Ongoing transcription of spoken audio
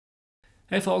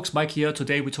Hey folks, Mike here.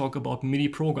 Today we talk about MIDI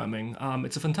programming.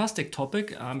 It's a fantastic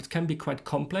topic. It can be quite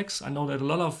complex. I know that a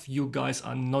lot of you guys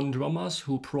are non-drummers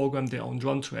who program their own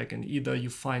drum track, and either you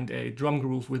find a drum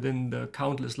groove within the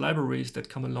countless libraries that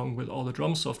come along with all the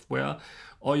drum software,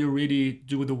 or you really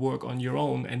do the work on your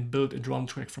own and build a drum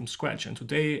track from scratch. And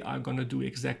today I'm going to do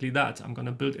exactly that. I'm going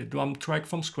to build a drum track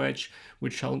from scratch,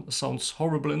 which sounds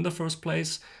horrible in the first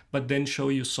place, but then show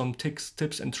you some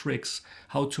tips and tricks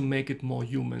how to make it more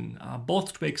human. Both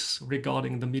tricks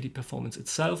regarding the MIDI performance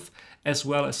itself, as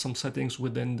well as some settings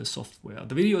within the software.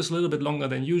 The video is a little bit longer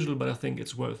than usual, but I think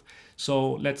it's worth.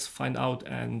 So let's find out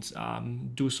and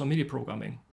do some MIDI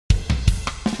programming.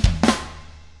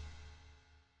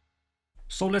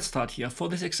 So let's start here. For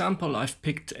this example, I've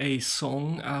picked a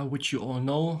song which you all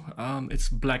know. It's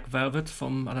Black Velvet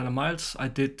from Alana Miles. I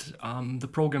did the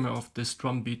programmer of this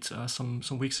drum beat some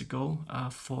weeks ago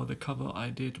for the cover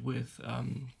I did with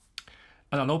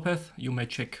Ana Lopez. You may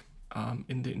check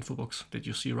in the info box that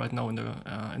you see right now in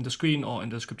the screen or in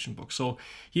the description box. So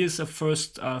here's the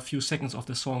first few seconds of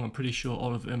the song. I'm pretty sure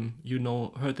all of them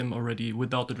heard them already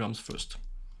without the drums first.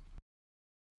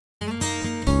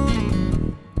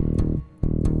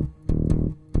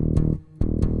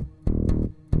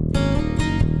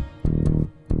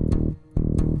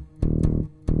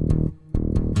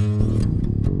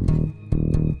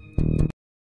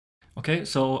 Okay,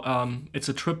 so it's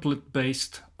a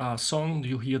triplet-based song.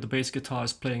 You hear the bass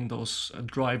guitars playing those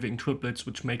driving triplets,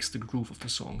 which makes the groove of the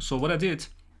song. So what I did,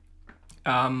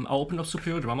 I opened up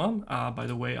Superior Drummer. By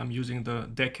the way, I'm using the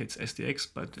Decades SDX,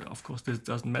 but of course this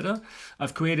doesn't matter.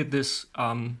 I've created this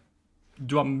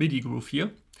drum MIDI groove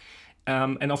here.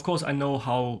 And of course I know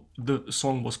how the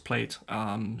song was played,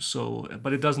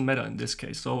 but it doesn't matter in this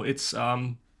case. So it's,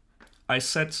 I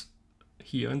set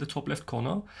here in the top left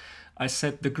corner, I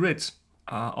set the grid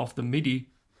of the MIDI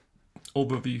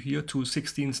overview here to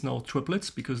 16th note triplets,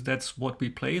 because that's what we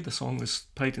play. The song is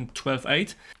played in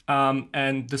 12/8.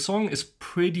 And the song is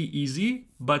pretty easy,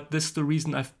 but this is the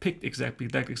reason I've picked exactly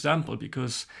that example,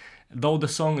 because though the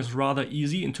song is rather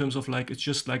easy in terms of it's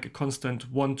just like a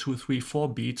constant 1, 2, 3, 4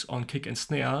 beat on kick and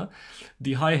snare,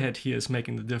 the hi-hat here is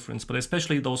making the difference. But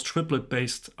especially those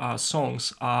triplet-based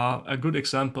songs are a good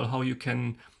example how you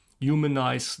can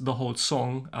humanize the whole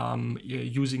song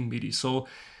using MIDI. So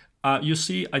you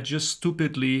see, I just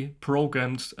stupidly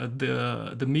programmed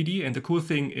the MIDI, and the cool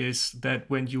thing is that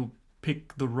when you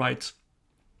pick the right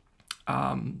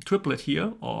triplet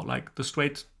here, or like the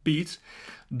straight beat,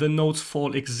 the notes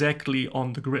fall exactly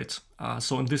on the grid.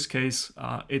 So in this case,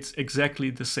 it's exactly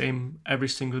the same every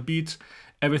single beat.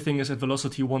 Everything is at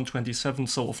velocity 127,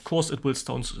 so of course it will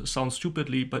sound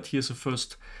stupidly, but here's the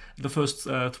first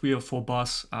 3 or 4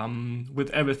 bars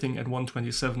with everything at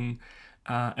 127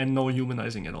 and no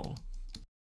humanizing at all.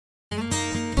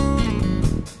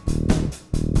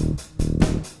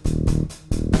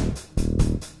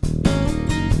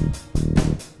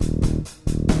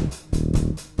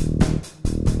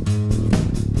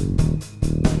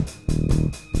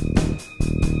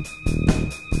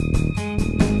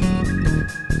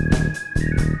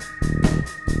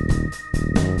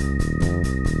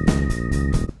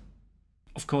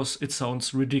 Of course, it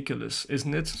sounds ridiculous,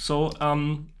 isn't it? So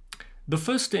the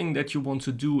first thing that you want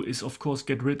to do is, of course,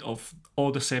 get rid of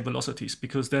all the same velocities,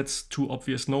 because that's too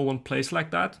obvious. No one plays like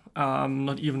that,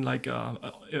 not even like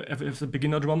if it's a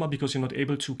beginner drummer, because you're not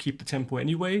able to keep the tempo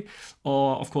anyway,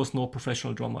 or of course no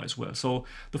professional drummer as well. So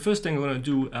the first thing I'm going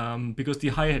to do, because the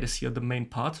hi-hat is here the main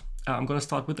part, I'm going to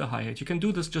start with the hi-hat. You can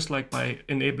do this just like by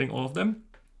enabling all of them.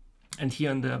 And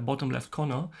here in the bottom left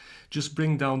corner, just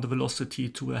bring down the velocity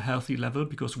to a healthy level,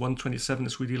 because 127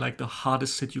 is really like the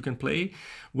hardest hit you can play,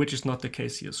 which is not the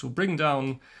case here. So bring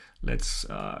down, let's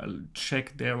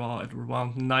check, there are at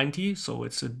around 90, so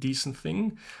it's a decent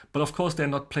thing. But of course, they're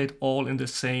not played all in the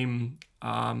same,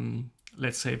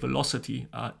 let's say, velocity,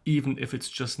 even if it's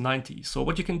just 90. So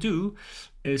what you can do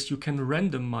is you can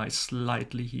randomize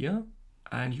slightly here,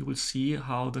 and you will see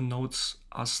how the notes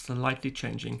are slightly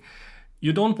changing.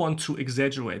 You don't want to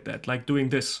exaggerate that, like doing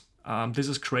this. This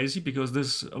is crazy, because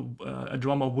this a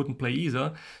drummer wouldn't play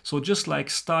either. So just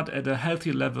like start at a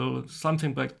healthy level,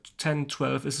 something like 10,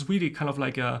 12. It's really kind of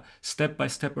like a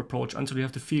step-by-step approach until you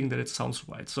have the feeling that it sounds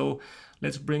right. So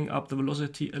let's bring up the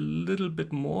velocity a little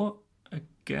bit more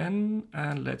again,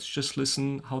 and let's just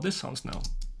listen how this sounds now.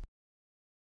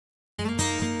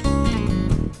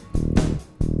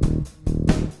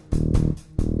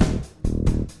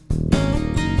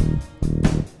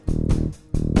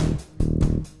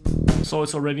 So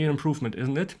it's already an improvement,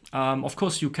 isn't it? Of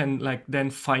course, you can then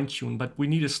fine tune, but we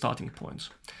need a starting point.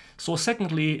 So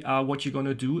secondly, what you're going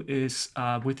to do is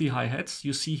with the hi-hats,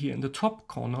 you see here in the top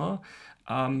corner,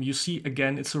 you see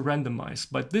again it's a randomize,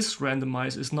 but this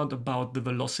randomize is not about the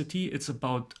velocity, it's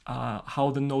about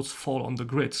how the notes fall on the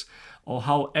grids, or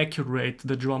how accurate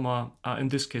the drummer, in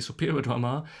this case superior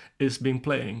drummer, is being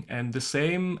playing. And the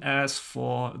same as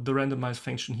for the randomize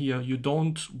function here, you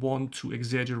don't want to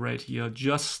exaggerate here,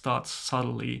 just start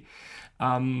subtly.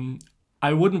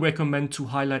 I wouldn't recommend to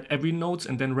highlight every note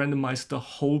and then randomize the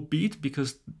whole beat,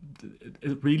 because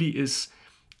it really is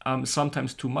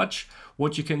sometimes too much.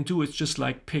 What you can do is just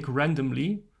like pick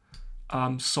randomly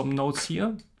some notes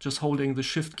here, just holding the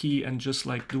shift key and just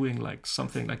like doing like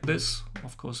something like this.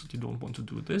 Of course, you don't want to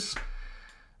do this.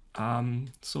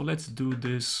 So let's do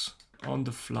this on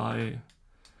the fly,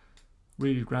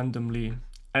 really randomly.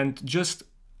 And just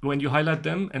when you highlight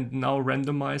them and now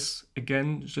randomize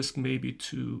again, just maybe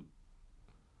to,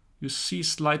 you see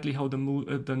slightly how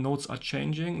the notes are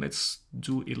changing. Let's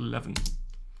do 11.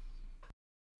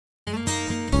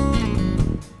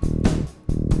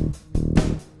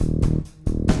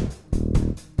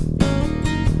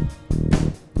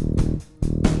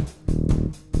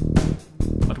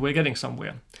 But we're getting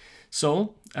somewhere.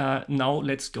 So now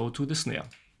let's go to the snare.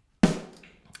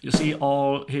 You see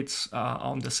all hits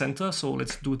on the center, so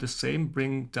let's do the same.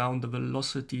 Bring down the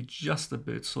velocity just a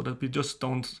bit so that we just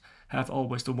don't have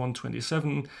always the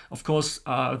 127. Of course,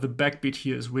 the backbeat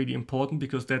here is really important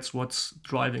because that's what's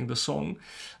driving the song.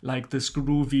 Like this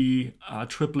groovy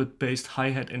triplet-based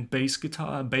hi-hat and bass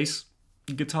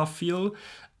guitar feel,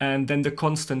 and then the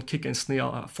constant kick and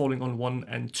snare falling on 1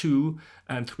 and 2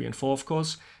 and 3 and 4, of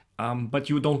course. But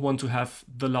you don't want to have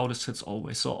the loudest hits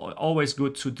always. So always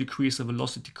good to decrease the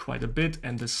velocity quite a bit,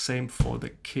 and the same for the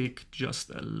kick,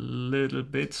 just a little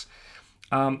bit.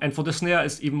 And for the snare,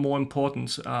 it's even more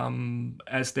important,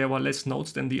 as there are less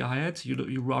notes than the hi-hat.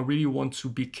 You really want to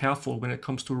be careful when it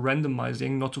comes to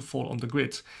randomizing, not to fall on the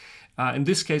grid. In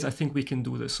this case, I think we can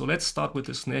do this. So let's start with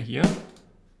the snare here.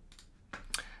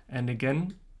 And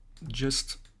again,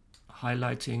 just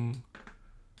highlighting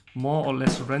more or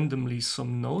less randomly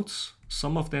some notes.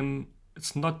 Some of them,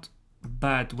 it's not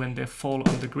bad when they fall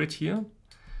on the grid here,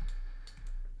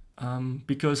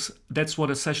 because that's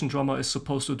what a session drummer is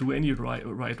supposed to do anyway,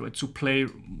 right? To play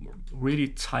really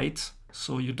tight.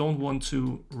 So you don't want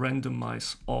to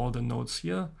randomize all the notes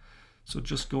here. So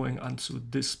just going onto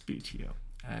this beat here.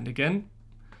 And again,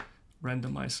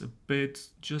 randomize a bit,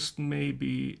 just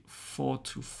maybe 4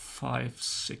 to 5,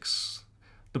 6.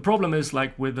 The problem is,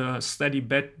 like with a steady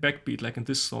backbeat, like in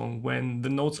this song, when the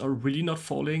notes are really not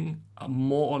falling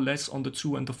more or less on the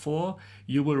 2 and the 4,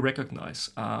 you will recognize.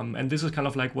 And this is kind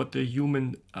of like what the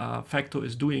human factor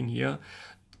is doing here,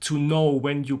 to know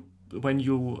when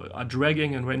you are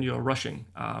dragging and when you are rushing.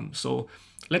 So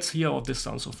let's hear how this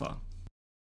sounds so far.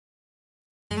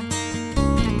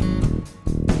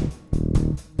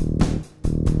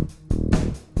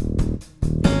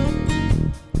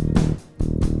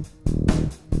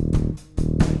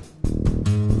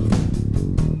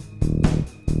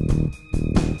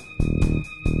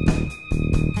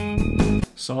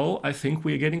 So I think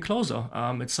we're getting closer.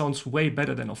 It sounds way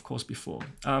better than, of course, before.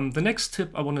 The next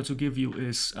tip I wanted to give you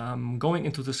is going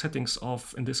into the settings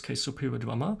of, in this case, Superior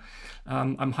Drummer.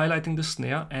 I'm highlighting the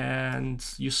snare, and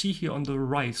you see here on the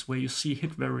right where you see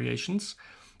hit variations.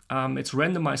 It's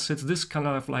randomized hits. This kind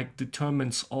of like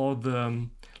determines all the,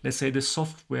 let's say, the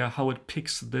software, how it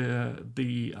picks the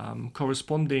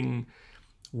corresponding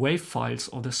wave files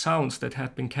or the sounds that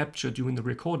have been captured during the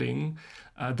recording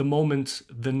the moment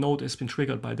the note has been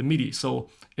triggered by the MIDI. So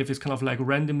if it's kind of like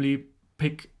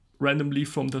pick randomly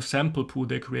from the sample pool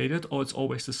they created, or it's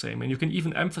always the same. And you can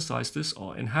even emphasize this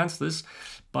or enhance this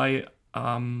by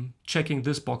checking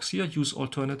this box here, use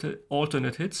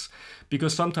alternate hits,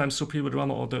 because sometimes Superior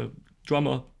Drummer or the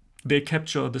drummer, they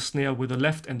capture the snare with the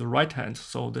left and the right hand.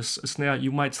 So this snare,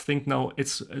 you might think now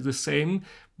it's the same,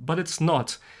 but it's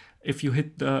not. If you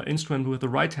hit the instrument with the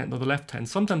right hand or the left hand,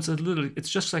 sometimes it's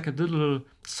just like a little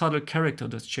subtle character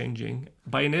that's changing.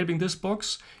 By enabling this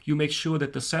box, you make sure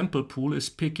that the sample pool is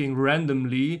picking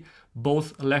randomly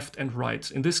both left and right.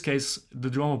 In this case,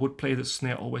 the drummer would play the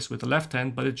snare always with the left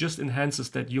hand, but it just enhances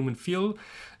that human feel.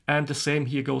 And the same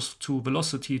here goes to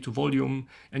velocity, to volume,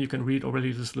 and you can read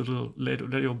already this little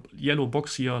yellow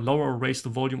box here, lower or raise the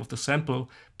volume of the sample,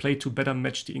 play to better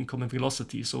match the incoming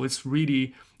velocity. So it's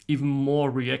really even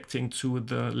more reacting to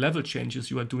the level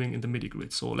changes you are doing in the MIDI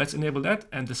grid. So let's enable that,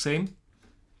 and the same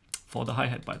for the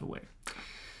hi-hat, by the way.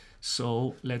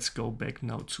 So let's go back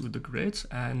now to the grid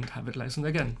and have it listen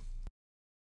again.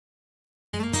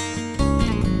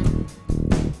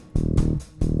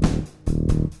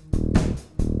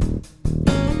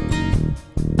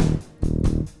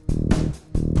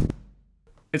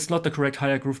 It's not the correct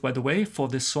higher groove, by the way, for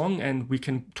this song, and we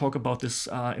can talk about this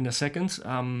in a second.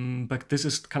 But this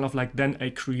is kind of like then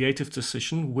a creative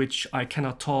decision, which I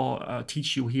cannot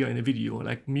teach you here in a video.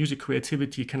 Like music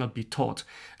creativity cannot be taught.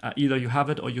 Either you have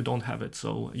it or you don't have it.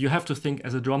 So you have to think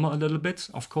as a drummer a little bit,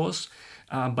 of course.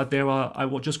 But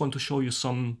I just want to show you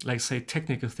some, like say,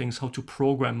 technical things, how to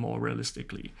program more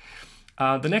realistically.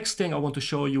 The next thing I want to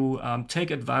show you, take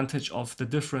advantage of the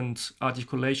different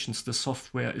articulations the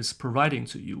software is providing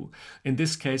to you. In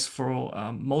this case, for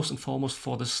most and foremost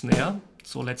for the snare.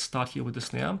 So let's start here with the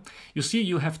snare. You see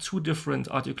you have two different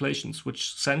articulations,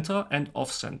 which center and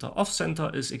off center. Off center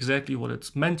is exactly what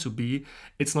it's meant to be.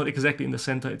 It's not exactly in the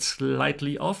center, it's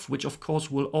slightly off, which of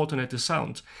course will alternate the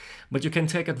sound. But you can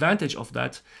take advantage of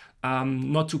that,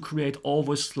 not to create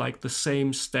always like the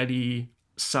same steady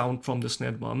sound from the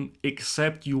snare drum,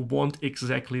 except you want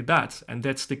exactly that, and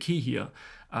that's the key here.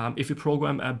 If you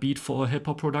program a beat for a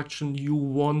hip-hop production, you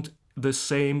want the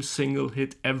same single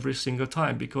hit every single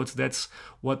time, because that's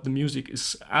what the music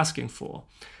is asking for.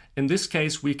 In this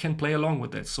case, we can play along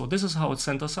with it. So this is how its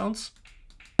center sounds,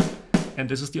 and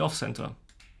this is the off center.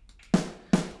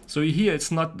 So you hear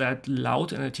it's not that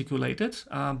loud and articulated,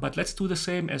 but let's do the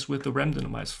same as with the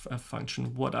randomize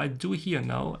function. What I do here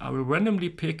now, I will randomly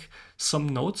pick some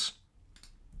notes.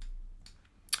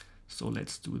 So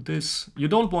let's do this. You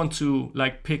don't want to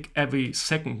like pick every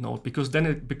second note, because then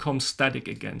it becomes static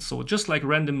again. So just like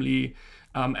randomly,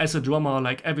 as a drummer,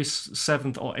 like every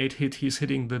 7th or 8th hit, he's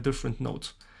hitting the different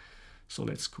note. So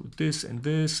let's go this, and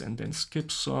then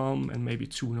skip some, and maybe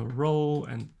 2 in a row,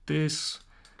 and this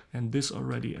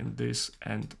already, and this,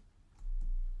 and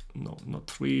no, not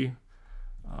 3,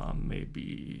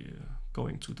 maybe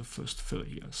going to the first fill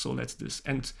here. So let's this,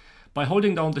 and by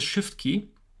holding down the shift key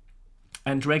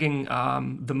and dragging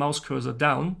the mouse cursor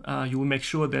down, you will make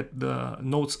sure that the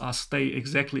notes stay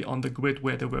exactly on the grid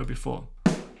where they were before.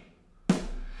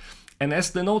 And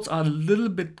as the notes are a little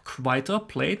bit quieter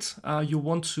played, you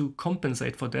want to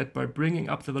compensate for that by bringing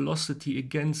up the velocity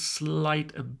again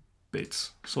slight a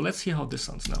bit. So let's hear how this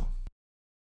sounds now.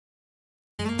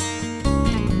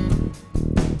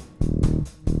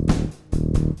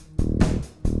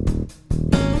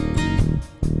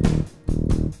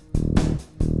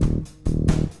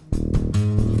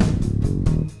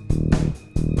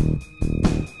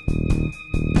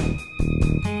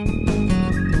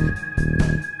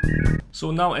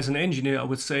 So now as an engineer, I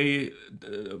would say,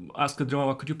 ask the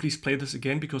drummer, could you please play this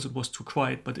again, because it was too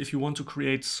quiet. But if you want to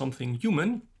create something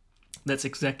human, that's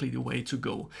exactly the way to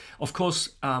go. Of course,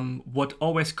 what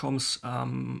always comes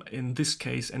in this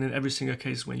case, and in every single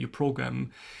case when you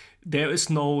program, there is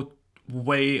no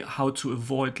way how to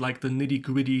avoid like the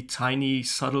nitty-gritty, tiny,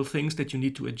 subtle things that you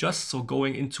need to adjust. So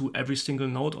going into every single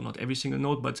note, or not every single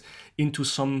note, but into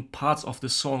some parts of the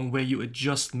song where you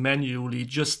adjust manually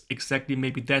just exactly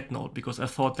maybe that note, because I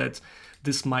thought that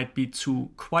this might be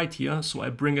too quiet here, so I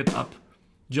bring it up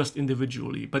just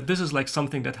individually. But this is like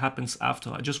something that happens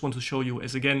after. I just want to show you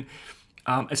as, again,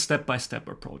 a step-by-step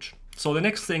approach. So the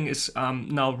next thing is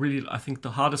now really, I think,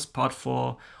 the hardest part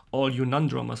for all you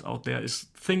non-drummers out there is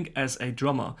think as a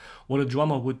drummer, what a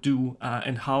drummer would do,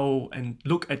 and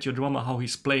look at your drummer, how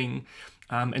he's playing,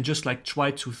 and just like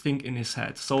try to think in his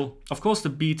head. So of course the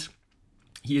beat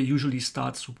here usually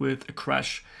starts with a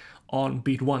crash on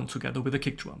beat 1 together with a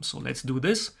kick drum. So let's do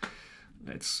this.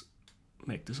 Let's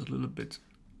make this a little bit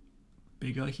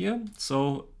bigger here.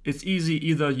 So it's easy,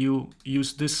 either you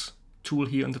use this tool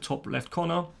here in the top left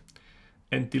corner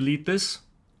and delete this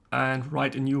and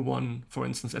write a new one, for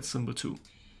instance, at symbol 2.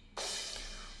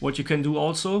 What you can do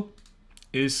also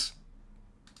is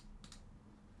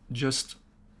just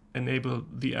enable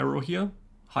the arrow here,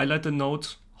 highlight the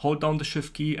note, hold down the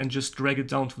shift key, and just drag it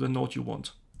down to the note you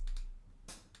want.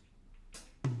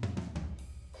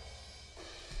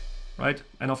 Right?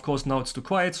 And of course now it's too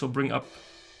quiet, so bring up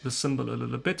the symbol a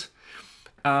little bit.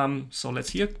 So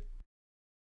let's hear.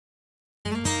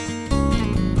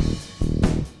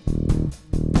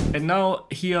 And now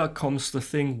here comes the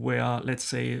thing where, let's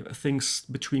say, things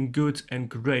between good and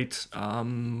great,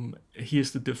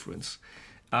 here's the difference.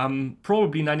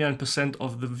 Probably 99%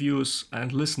 of the viewers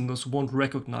and listeners won't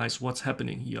recognize what's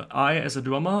happening here. I, as a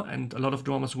drummer, and a lot of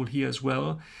drummers will hear as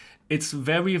well, it's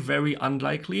very, very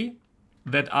unlikely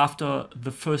that after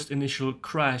the first initial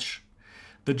crash,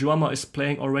 the drummer is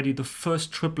playing already the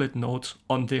first triplet note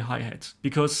on the hi-hat,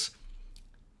 because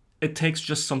it takes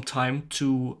just some time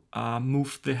to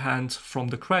move the hand from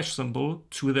the crash symbol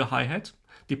to the hi-hat,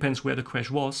 depends where the crash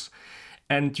was.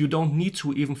 And you don't need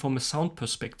to, even from a sound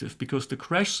perspective, because the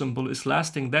crash symbol is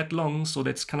lasting that long, so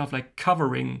that's kind of like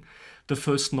covering the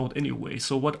first note anyway.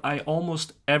 So what I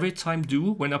almost every time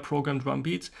do when I program drum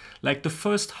beats, like the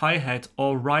first hi-hat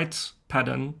or right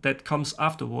pattern that comes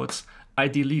afterwards, I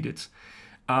delete it.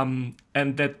 And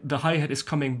that the hi-hat is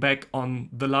coming back on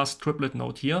the last triplet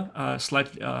note here,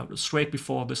 slightly straight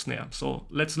before the snare. So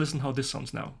let's listen how this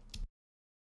sounds now.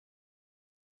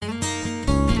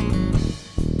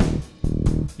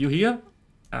 You hear?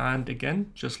 And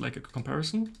again, just like a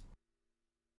comparison.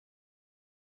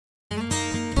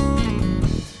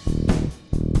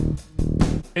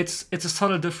 It's a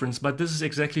subtle difference, but this is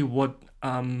exactly what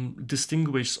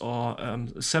distinguishes or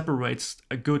separates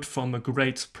a good from a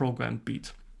great programmed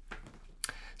beat.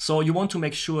 So you want to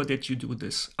make sure that you do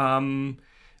this. In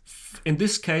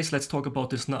this case, let's talk about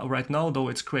this now, right now, though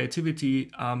it's creativity.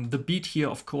 The beat here,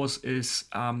 of course, is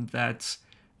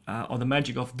or the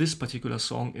magic of this particular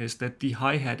song is that the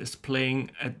hi-hat is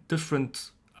playing a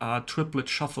different triplet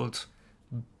shuffled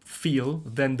feel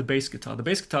than the bass guitar. The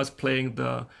bass guitar is playing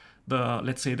the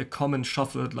let's say the common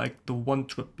shuffled, like the 1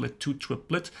 triplet, 2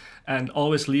 triplet, and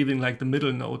always leaving like the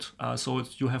middle note. So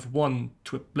you have 1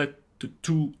 triplet,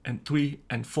 2 and 3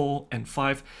 and 4 and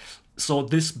 5. So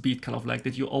this beat kind of like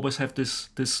that, you always have this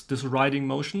riding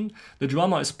motion. The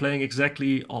drummer is playing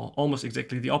exactly or almost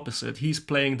exactly the opposite. He's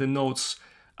playing the notes,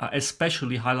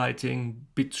 especially highlighting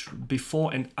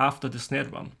before and after the snare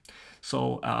drum.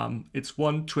 So it's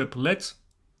 1 triplet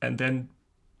and then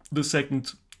the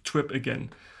second trip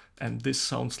again. And this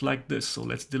sounds like this. So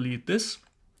let's delete this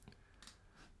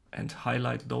and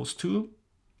highlight those two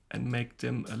and make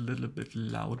them a little bit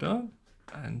louder.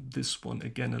 And this one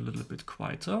again a little bit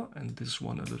quieter, and this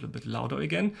one a little bit louder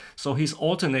again. So he's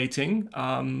alternating,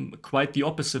 quite the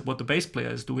opposite what the bass player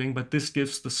is doing, but this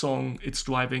gives the song its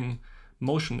driving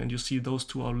motion. And you see those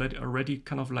two are already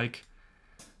kind of like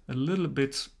a little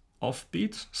bit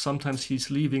offbeat. Sometimes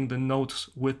he's leaving the notes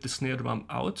with the snare drum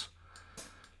out.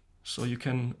 So you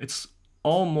can, it's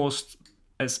almost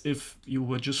as if you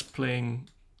were just playing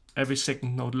every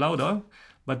second note louder,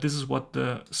 but this is what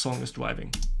the song is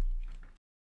driving.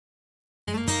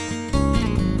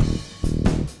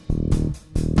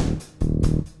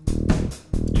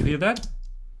 You hear that?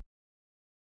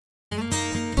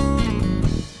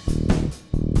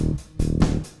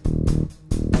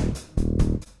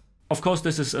 Of course,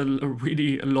 this is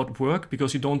really a lot of work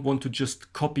because you don't want to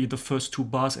just copy the first 2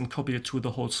 bars and copy it to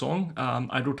the whole song.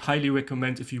 I would highly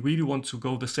recommend, if you really want to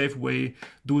go the safe way,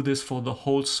 do this for the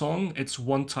whole song. It's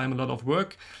one time a lot of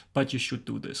work, but you should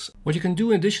do this. What you can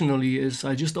do additionally is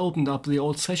I just opened up the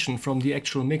old session from the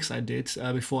actual mix I did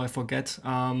before I forget,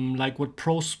 like what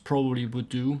pros probably would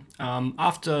do.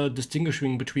 After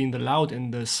distinguishing between the loud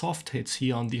and the soft hits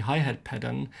here on the hi-hat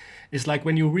pattern, is like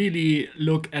when you really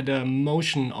look at a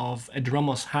motion of a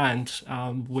drummer's hand,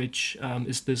 which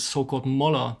is this so-called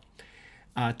molar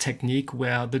technique,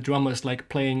 where the drummer is like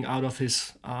playing out of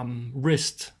his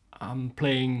wrist,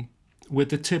 playing with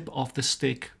the tip of the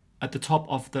stick at the top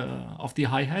of the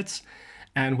hi-hats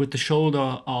and with the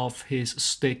shoulder of his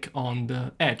stick on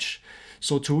the edge.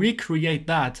 So to recreate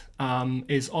that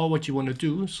is all what you want to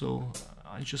do. So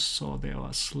I just saw there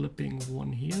was slipping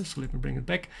one here, so let me bring it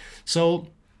back. So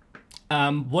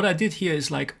what I did here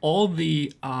is like all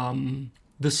the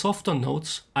softer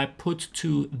notes I put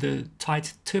to the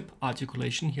tight tip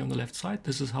articulation here on the left side.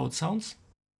 This is how it sounds.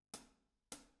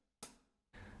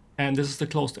 And this is the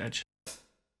closed edge.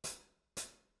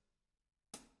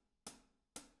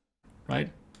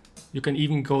 Right? You can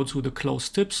even go to the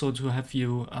closed tip, so to have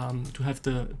you to have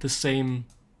the same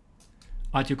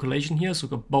articulation here. So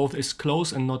both is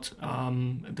close and not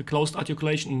the closed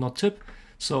articulation and not tip.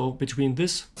 So between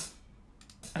this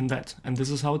and that, and this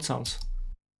is how it sounds.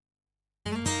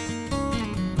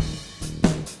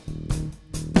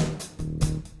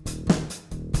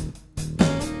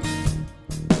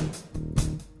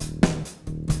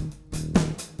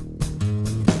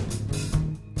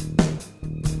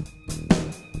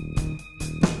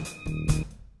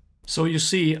 So you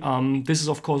see, this is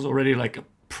of course already like a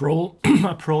pro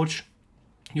approach.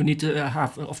 You need to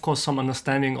have, of course, some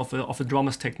understanding of a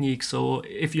drummer's technique. So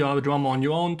if you are a drummer on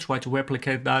your own, try to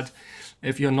replicate that.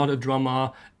 If you're not a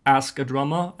drummer, ask a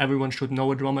drummer. Everyone should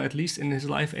know a drummer at least in his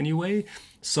life anyway.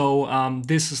 So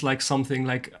this is like something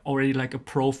like already like a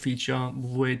pro feature,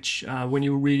 which when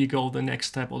you really go the next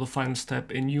step or the final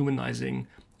step in humanizing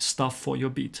stuff for your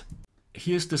beat.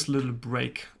 Here's this little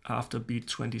break after beat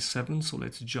 27. So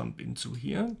let's jump into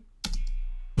here.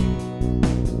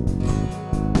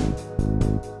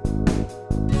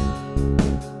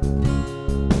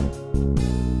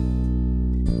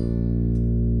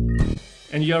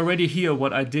 And you already hear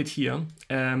what I did here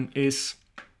is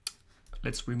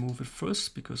let's remove it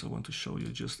first because I want to show you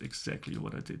just exactly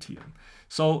what I did here.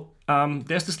 So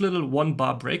there's this little 1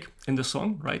 bar break in the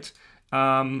song, right?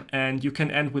 And you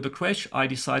can end with a crash. I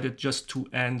decided just to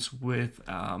end with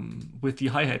the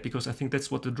hi-hat because I think that's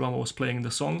what the drummer was playing in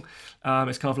the song.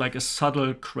 It's kind of like a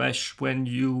subtle crash when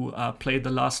you play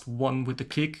the last one with the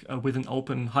kick with an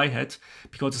open hi-hat,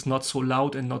 because it's not so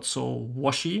loud and not so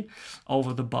washy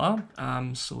over the bar.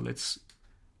 So let's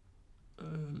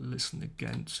listen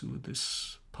again to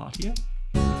this part here.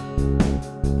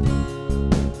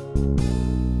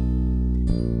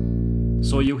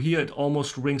 So you hear it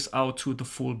almost rings out to the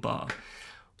full bar.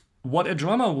 What a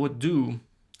drummer would do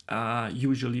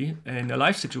usually in a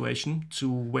live situation,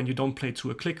 to when you don't play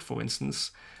to a click, for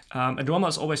instance, a drummer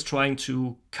is always trying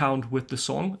to count with the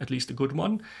song, at least a good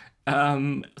one.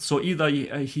 So either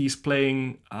he's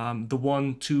playing the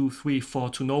 1, 2, 3, 4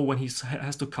 to know when he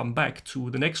has to come back to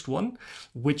the next one,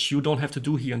 which you don't have to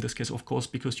do here in this case, of course,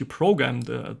 because you program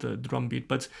the drum beat.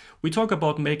 But we talk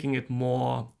about making it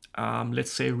more,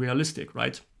 let's say, realistic,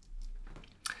 right?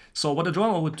 So what a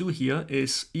drummer would do here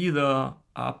is either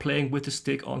playing with the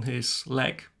stick on his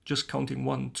leg, just counting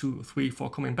 1, 2, 3, 4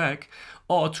 coming back,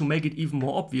 or to make it even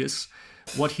more obvious,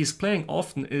 what he's playing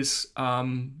often is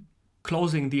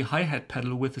closing the hi-hat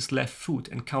pedal with his left foot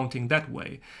and counting that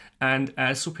way. And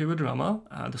as Superior Drummer,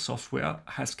 the software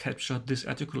has captured this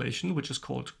articulation, which is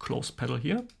called close pedal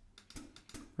here.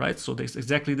 Right, so there's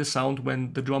exactly the sound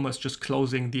when the drummer is just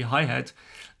closing the hi-hat,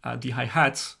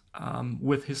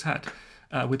 with his hat,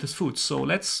 with his foot. So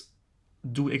let's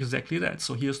do exactly that.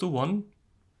 So here's the 1,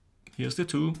 here's the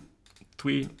 2,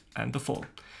 3, and the 4.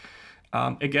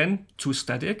 Again, 2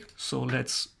 static. So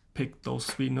let's pick those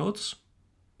 3 notes,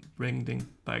 bring them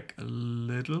back a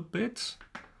little bit,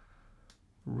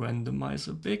 randomize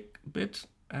a bit,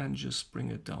 and just bring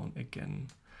it down again.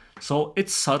 So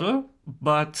it's subtle,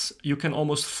 but you can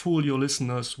almost fool your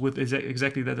listeners with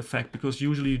exactly that effect, because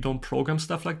usually you don't program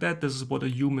stuff like that. This is what a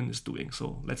human is doing.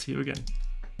 So let's hear again.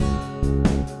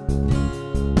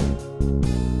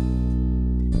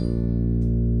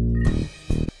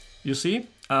 You see?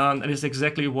 And it's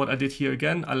exactly what I did here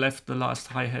again. I left the last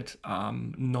hi-hat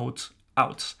note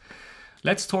out.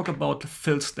 Let's talk about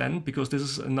fills then, because this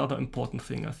is another important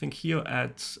thing. I think here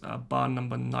at bar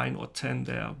number 9 or 10,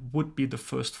 there would be the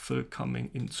first fill coming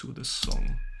into the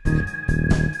song.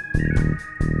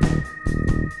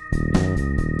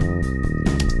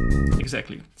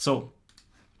 Exactly. So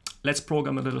let's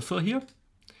program a little fill here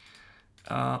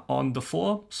on the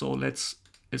 4. So let's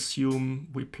assume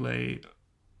we play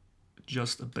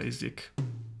just a basic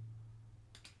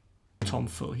tom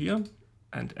fill here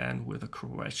and end with a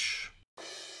crash.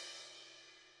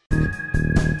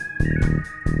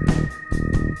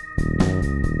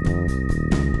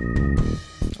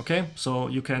 Okay, so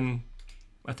you can,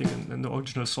 I think in the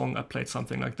original song I played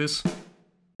something like this.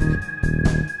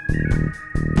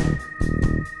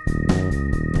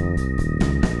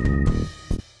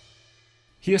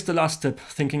 Here's the last tip,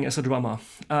 thinking as a drummer.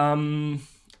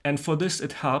 And for this,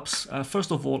 it helps.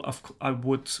 First of all, I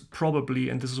would probably,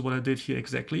 and this is what I did here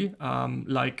exactly,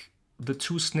 like the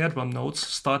 2 snare drum notes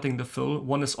starting the fill.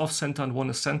 One is off center and one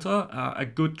is center. A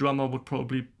good drummer would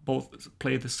probably both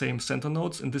play the same center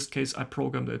notes. In this case, I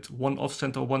programmed it 1 off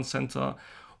center, 1 center,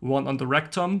 1 on the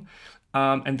rectum,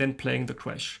 and then playing the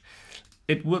crash.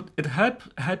 It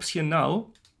helps here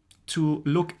now to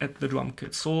look at the drum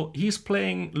kit. So he's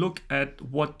playing, look at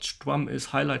what drum is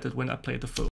highlighted when I play the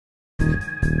fill.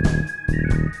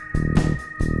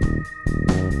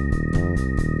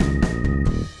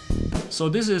 So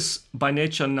this is by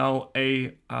nature now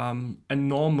a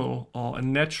normal or a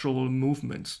natural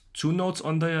movement. 2 notes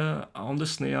on the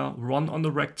snare, 1 on the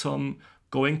rectum,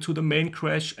 going to the main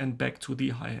crash and back to the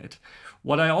hi-hat.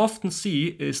 What I often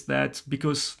see is that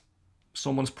because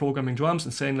someone's programming drums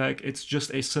and saying like it's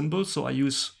just a symbol, so I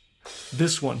use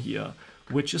this one here,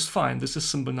 which is fine. This is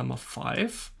symbol number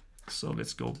 5. So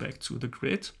let's go back to the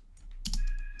grid.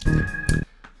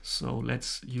 So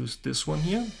let's use this one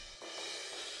here.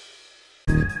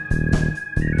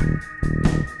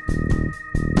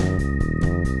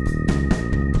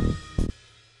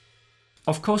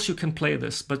 Of course you can play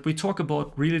this, but we talk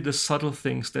about really the subtle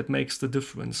things that makes the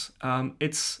difference.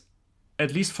 It's,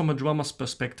 at least from a drummer's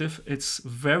perspective, it's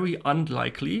very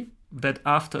unlikely that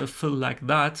after a fill like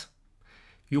that,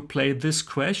 you play this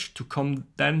crash to come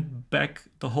then back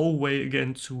the whole way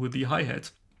again to the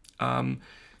hi-hat.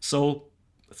 So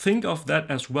think of that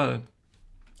as well.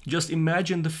 Just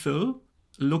imagine the fill,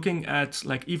 looking at,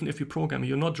 like, even if you program,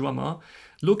 you're not drummer,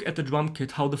 look at the drum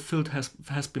kit, how the fill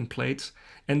has been played,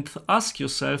 and ask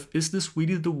yourself, is this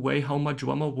really the way how my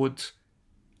drummer would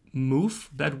move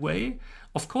that way.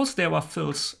 Of course, there are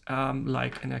fills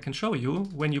like, and I can show you,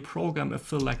 when you program a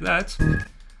fill like that,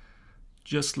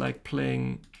 just like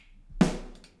playing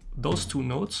those two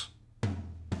notes,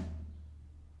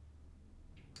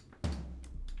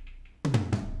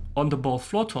 on the both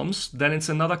floor toms, then it's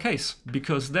another case,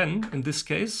 because then in this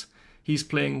case he's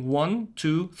playing 1,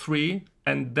 2, 3,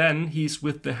 and then he's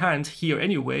with the hand here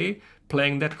anyway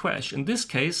playing that crash. In this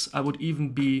case I would even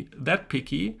be that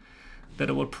picky that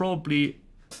I would probably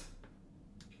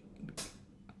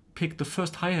pick the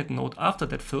first hi-hat note after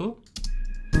that fill,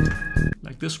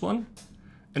 like this one,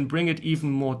 and bring it even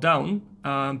more down,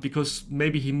 because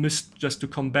maybe he missed just to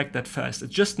come back that fast. It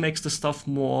just makes the stuff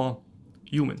more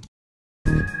human.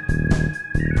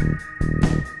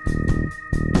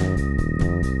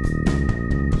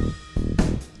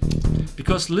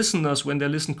 Because listeners, when they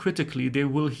listen critically, they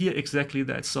will hear exactly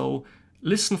that. So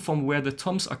listen from where the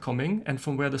toms are coming and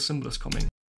from where the cymbal is coming.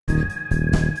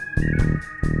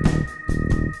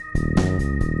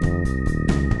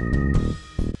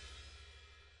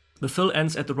 The fill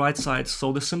ends at the right side,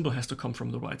 so the cymbal has to come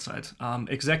from the right side.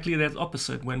 Exactly that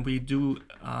opposite when we do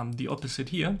the opposite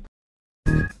here.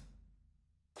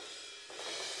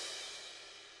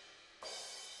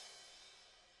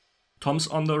 Toms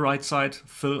on the right side,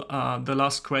 fill the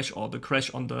last crash or the crash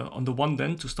on the one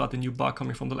then to start the new bar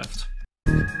coming from the left.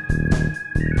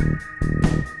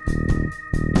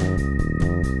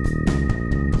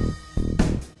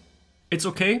 It's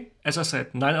okay, as I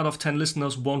said, 9 out of 10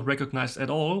 listeners won't recognize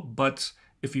at all, but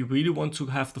if you really want to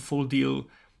have the full deal,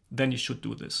 then you should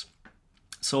do this.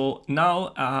 So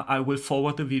now I will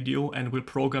forward the video and will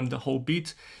program the whole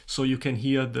beat so you can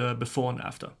hear the before and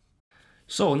after.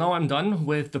 So now I'm done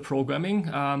with the programming.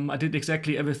 I did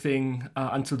exactly everything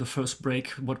until the first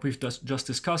break, what we've just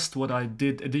discussed. What I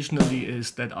did additionally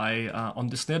is that I, on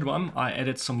the snare drum, I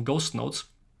added some ghost notes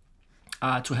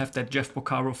to have that Jeff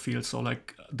Porcaro feel. So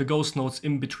like the ghost notes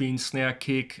in between snare,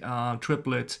 kick,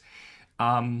 triplet,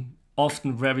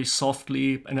 often very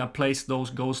softly, and I placed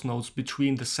those ghost notes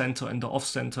between the center and the off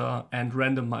center and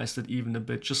randomized it even a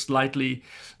bit, just slightly,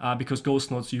 because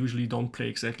ghost notes usually don't play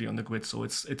exactly on the grid, so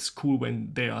it's cool when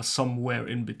they are somewhere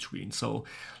in between. So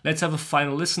let's have a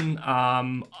final listen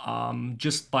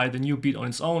just by the new beat on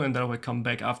its own, and then I will come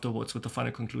back afterwards with the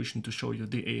final conclusion to show you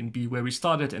the A and B, where we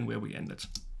started and where we ended.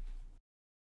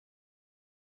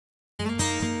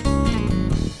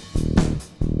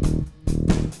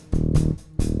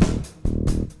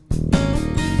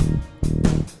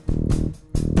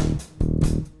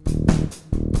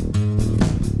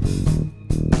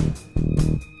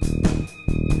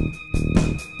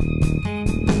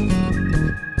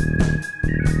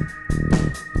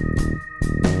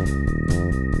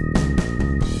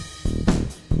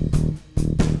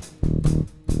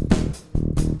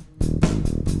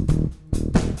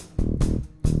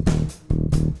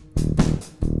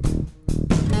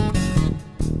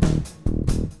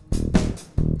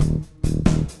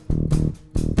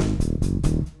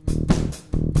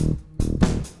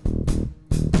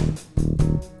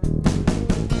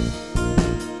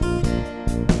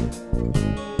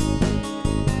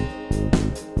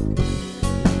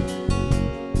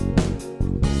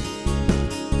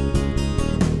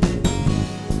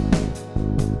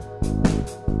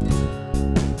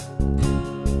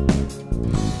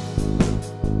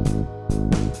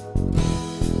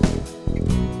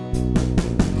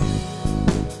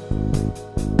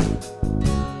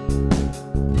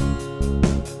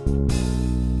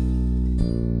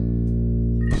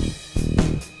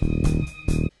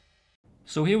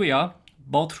 So here we are,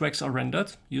 both tracks are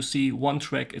rendered. You see one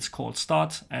track is called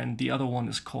Start and the other one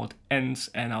is called End,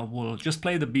 and I will just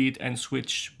play the beat and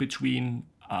switch between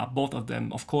both of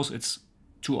them. Of course it's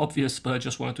too obvious, but I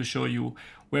just wanted to show you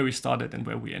where we started and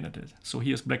where we ended it. So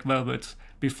here's Black Velvet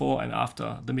before and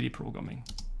after the MIDI programming.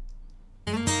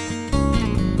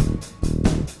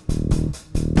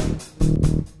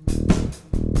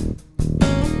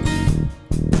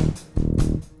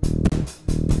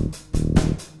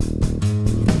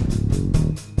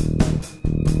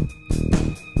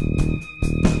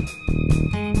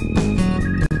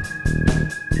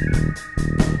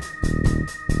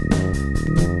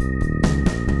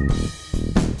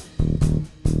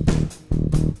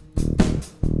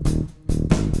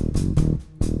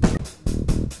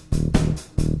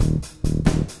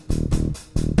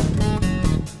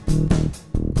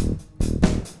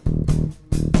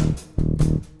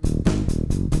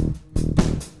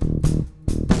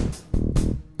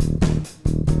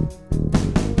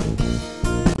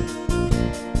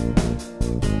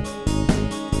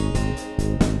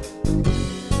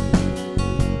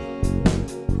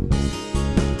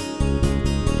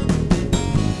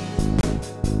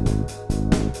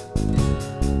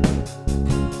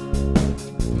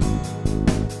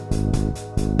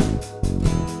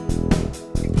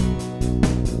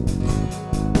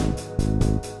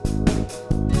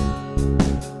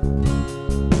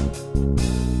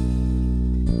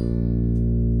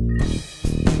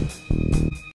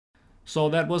 So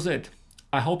that was it.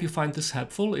 I hope you find this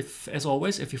helpful. If, as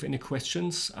always, if you have any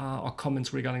questions or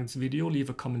comments regarding this video, leave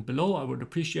a comment below. I would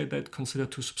appreciate that. Consider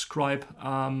to subscribe.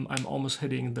 I'm almost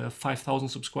hitting the 5,000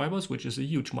 subscribers, which is a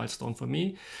huge milestone for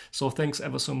me. So thanks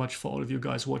ever so much for all of you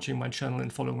guys watching my channel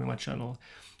and following my channel.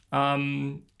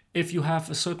 If you have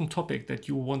a certain topic that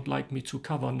you would like me to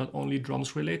cover, not only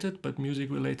drums related, but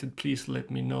music related, please let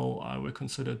me know. I will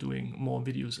consider doing more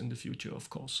videos in the future, of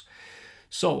course.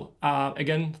 So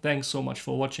again, thanks so much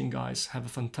for watching, guys. Have a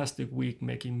fantastic week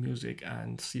making music,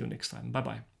 and see you next time.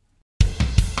 Bye-bye.